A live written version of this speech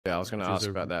Yeah, I was going to which is ask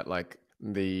a about that, like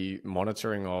the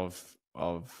monitoring of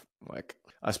like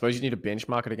I suppose you need to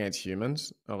benchmark it against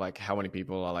humans, or like how many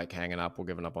people are like hanging up or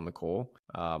giving up on the call.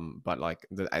 But like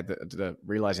the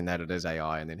realizing that it is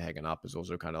AI and then hanging up is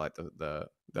also kind of like the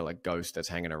like ghost that's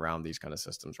hanging around these kind of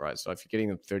systems, right? So if you're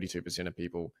getting 32% of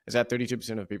people, is that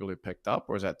 32% of people who picked up,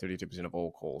 or is that 32% of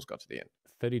all calls got to the end?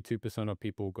 32% of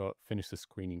people got finished the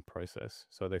screening process.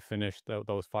 So they finished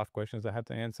those 5 questions they had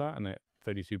to answer, and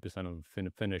 32% of them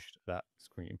finished that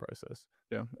screening process.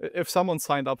 Yeah. If someone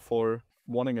signed up for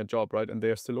wanting a job, right, and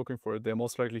they're still looking for it, they're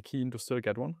most likely keen to still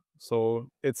get one. So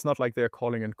it's not like they're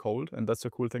calling in cold, and that's the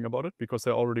cool thing about it, because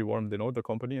they're already warm. They know the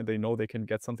company, and they know they can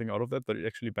get something out of that that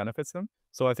actually benefits them.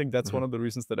 So I think that's one of the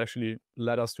reasons that actually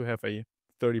led us to have a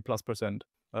 30+%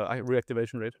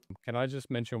 reactivation rate. Can I just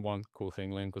mention one cool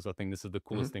thing, Lynn? Because I think this is the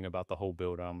coolest thing about the whole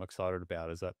build I'm excited about,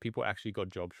 is that people actually got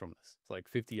jobs from this. It's like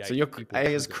 58 So your people AI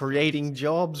actually is got creating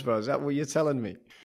jobs. jobs, bro. Is that what you're telling me?